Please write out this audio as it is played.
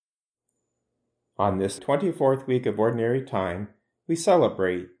On this 24th week of Ordinary Time, we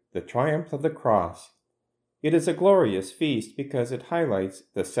celebrate the triumph of the cross. It is a glorious feast because it highlights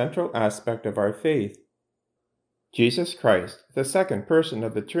the central aspect of our faith. Jesus Christ, the second person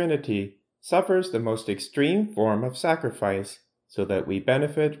of the Trinity, suffers the most extreme form of sacrifice so that we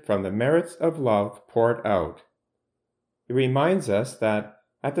benefit from the merits of love poured out. It reminds us that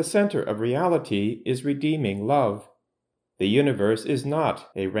at the center of reality is redeeming love. The universe is not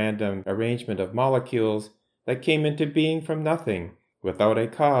a random arrangement of molecules that came into being from nothing, without a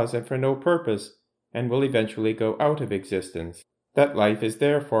cause and for no purpose, and will eventually go out of existence. That life is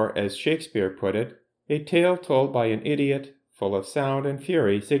therefore, as Shakespeare put it, a tale told by an idiot, full of sound and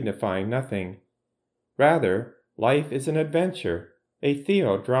fury signifying nothing. Rather, life is an adventure, a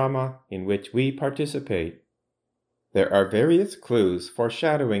theodrama in which we participate. There are various clues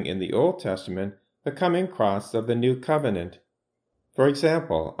foreshadowing in the Old Testament the coming cross of the New Covenant. For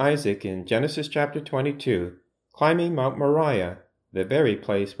example, Isaac in Genesis chapter 22, climbing Mount Moriah, the very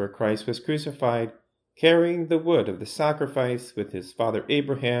place where Christ was crucified, carrying the wood of the sacrifice with his father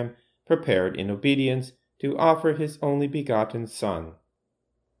Abraham, prepared in obedience to offer his only begotten son.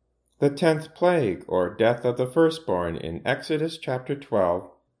 The 10th plague, or death of the firstborn, in Exodus chapter 12,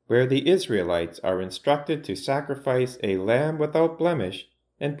 where the Israelites are instructed to sacrifice a lamb without blemish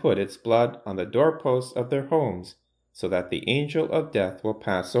and put its blood on the doorposts of their homes, so that the angel of death will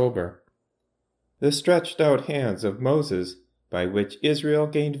pass over. The stretched out hands of Moses, by which Israel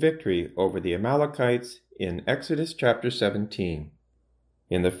gained victory over the Amalekites in Exodus chapter 17.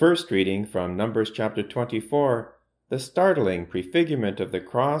 In the first reading from Numbers chapter 24, the startling prefigurement of the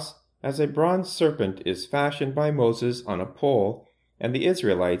cross as a bronze serpent is fashioned by Moses on a pole, and the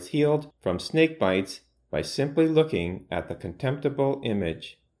Israelites healed from snake bites by simply looking at the contemptible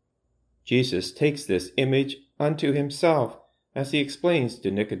image. Jesus takes this image unto himself, as he explains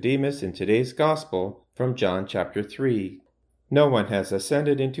to Nicodemus in today's Gospel from John chapter 3. No one has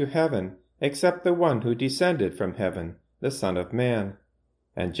ascended into heaven except the one who descended from heaven, the Son of Man.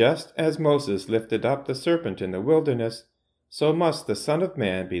 And just as Moses lifted up the serpent in the wilderness, so must the Son of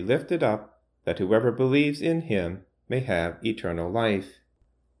Man be lifted up, that whoever believes in him may have eternal life.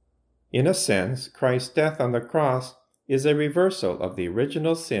 In a sense, Christ's death on the cross is a reversal of the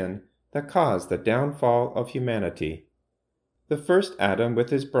original sin that caused the downfall of humanity. The first Adam with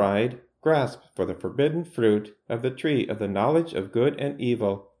his bride grasped for the forbidden fruit of the tree of the knowledge of good and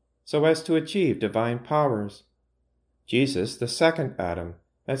evil, so as to achieve divine powers. Jesus, the second Adam,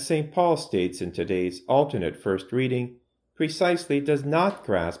 as St. Paul states in today's alternate first reading, precisely does not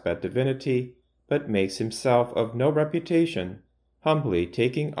grasp at divinity, but makes himself of no reputation, humbly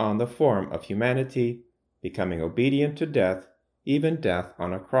taking on the form of humanity, becoming obedient to death, even death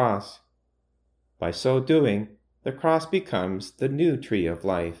on a cross. By so doing, the cross becomes the new tree of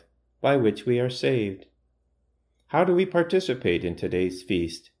life, by which we are saved. How do we participate in today's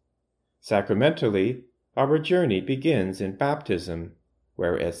feast? Sacramentally, our journey begins in baptism,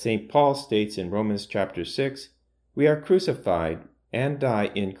 where, as St. Paul states in Romans chapter 6, we are crucified and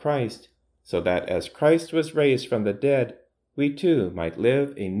die in Christ, so that as Christ was raised from the dead, we too might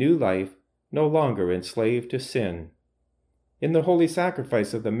live a new life, no longer enslaved to sin. In the holy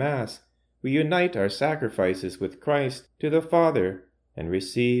sacrifice of the Mass, we unite our sacrifices with Christ to the Father and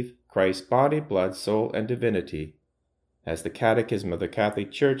receive Christ's body, blood, soul, and divinity. As the Catechism of the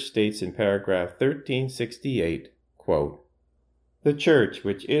Catholic Church states in paragraph 1368, quote, "The Church,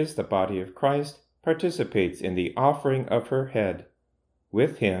 which is the body of Christ, participates in the offering of her head.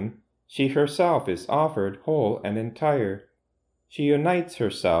 With him, she herself is offered whole and entire. She unites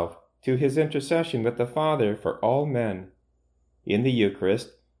herself to his intercession with the Father for all men. In the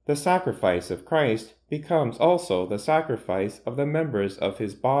Eucharist, the sacrifice of Christ becomes also the sacrifice of the members of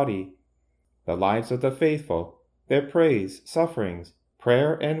his body. The lives of the faithful, their praise, sufferings,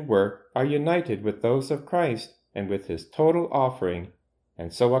 prayer, and work are united with those of Christ and with his total offering,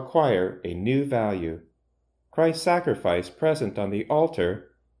 and so acquire a new value. Christ's sacrifice present on the altar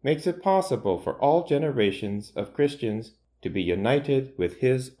makes it possible for all generations of Christians to be united with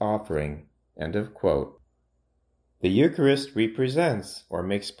his offering." End of quote. The Eucharist represents or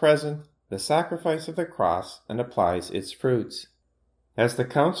makes present the sacrifice of the cross and applies its fruits. As the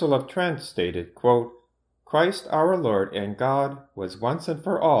Council of Trent stated, quote, "Christ our Lord and God was once and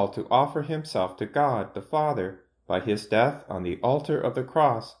for all to offer himself to God the Father by his death on the altar of the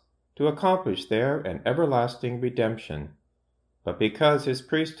cross, to accomplish there an everlasting redemption. But because his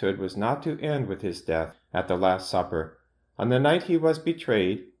priesthood was not to end with his death at the Last Supper, on the night he was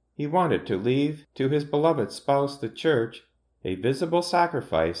betrayed, he wanted to leave to his beloved spouse, the Church, a visible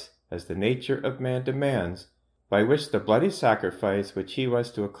sacrifice, as the nature of man demands, by which the bloody sacrifice which he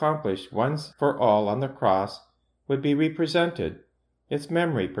was to accomplish once for all on the cross would be represented, its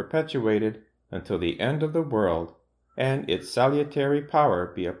memory perpetuated until the end of the world, and its salutary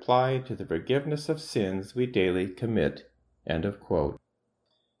power be applied to the forgiveness of sins we daily commit." End of quote.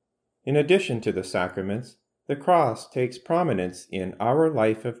 In addition to the sacraments, the cross takes prominence in our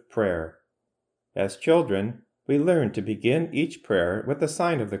life of prayer. As children, we learn to begin each prayer with the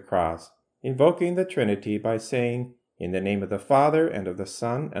sign of the cross, invoking the Trinity by saying, "In the name of the Father, and of the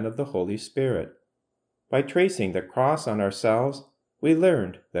Son, and of the Holy Spirit." By tracing the cross on ourselves, we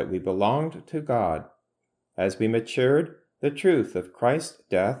learned that we belonged to God. As we matured, the truth of Christ's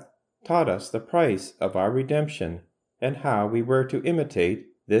death taught us the price of our redemption and how we were to imitate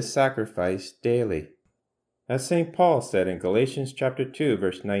this sacrifice daily. As St. Paul said in Galatians chapter 2,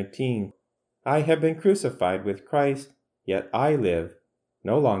 verse 19, "I have been crucified with Christ, yet I live.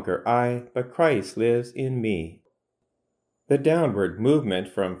 No longer I, but Christ lives in me." The downward movement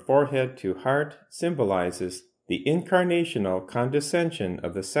from forehead to heart symbolizes the incarnational condescension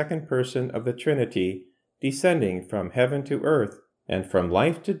of the second person of the Trinity descending from heaven to earth and from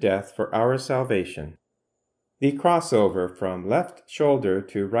life to death for our salvation. The crossover from left shoulder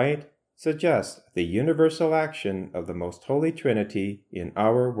to right suggests the universal action of the Most Holy Trinity in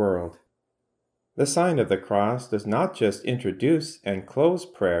our world. The sign of the cross does not just introduce and close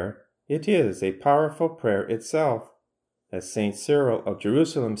prayer, it is a powerful prayer itself. As St. Cyril of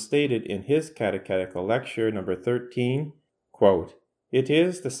Jerusalem stated in his catechetical lecture number 13, quote, "It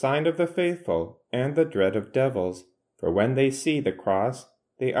is the sign of the faithful and the dread of devils, for when they see the cross,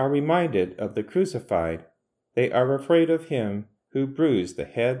 they are reminded of the crucified. They are afraid of him who bruised the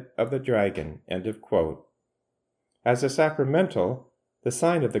head of the dragon." End of quote. As a sacramental, the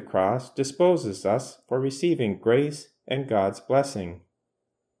sign of the cross disposes us for receiving grace and God's blessing.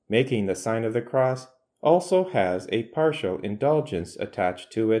 Making the sign of the cross also has a partial indulgence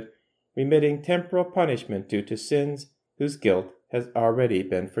attached to it, remitting temporal punishment due to sins whose guilt has already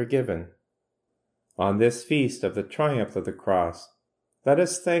been forgiven. On this feast of the triumph of the cross, let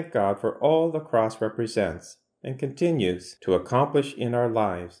us thank God for all the cross represents and continues to accomplish in our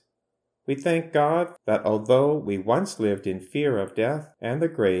lives. We thank God that although we once lived in fear of death and the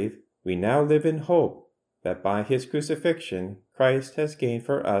grave, we now live in hope that by his crucifixion Christ has gained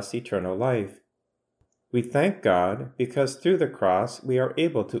for us eternal life. We thank God because through the cross we are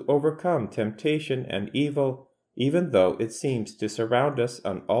able to overcome temptation and evil, even though it seems to surround us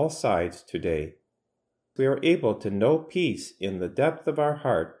on all sides today. We are able to know peace in the depth of our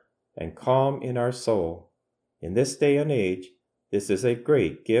heart and calm in our soul. In this day and age, this is a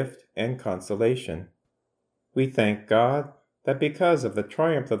great gift and consolation. We thank God that because of the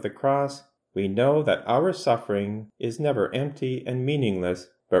triumph of the cross, we know that our suffering is never empty and meaningless,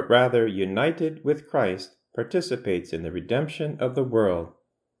 but rather united with Christ participates in the redemption of the world.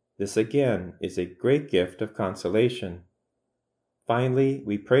 This again is a great gift of consolation. Finally,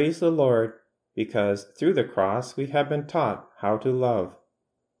 we praise the Lord because through the cross we have been taught how to love.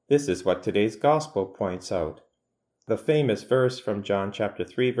 This is what today's gospel points out. The famous verse from John chapter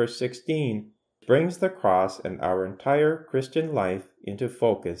 3 verse 16 brings the cross and our entire Christian life into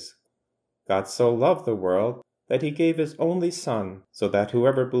focus. God so loved the world that he gave his only Son, so that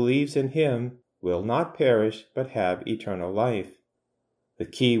whoever believes in him will not perish but have eternal life. The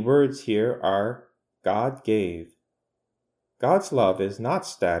key words here are God gave. God's love is not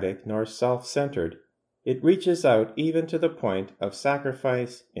static nor self-centered. It reaches out even to the point of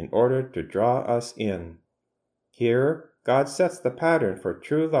sacrifice in order to draw us in. Here, God sets the pattern for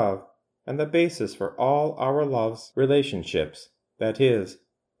true love and the basis for all our love's relationships, that is,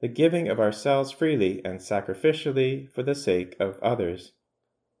 the giving of ourselves freely and sacrificially for the sake of others.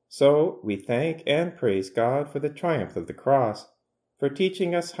 So, we thank and praise God for the triumph of the cross, for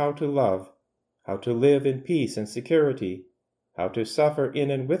teaching us how to love, how to live in peace and security, how to suffer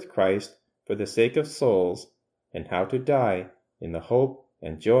in and with Christ for the sake of souls, and how to die in the hope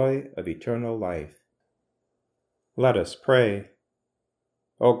and joy of eternal life. Let us pray.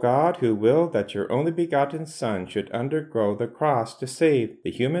 O God, who willed that your only begotten Son should undergo the cross to save the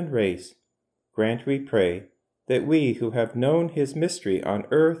human race, grant, we pray, that we who have known his mystery on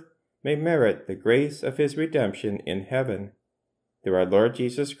earth may merit the grace of his redemption in heaven. Through our Lord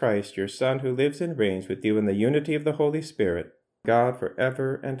Jesus Christ, your Son, who lives and reigns with you in the unity of the Holy Spirit, God, for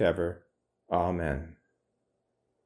ever and ever. Amen.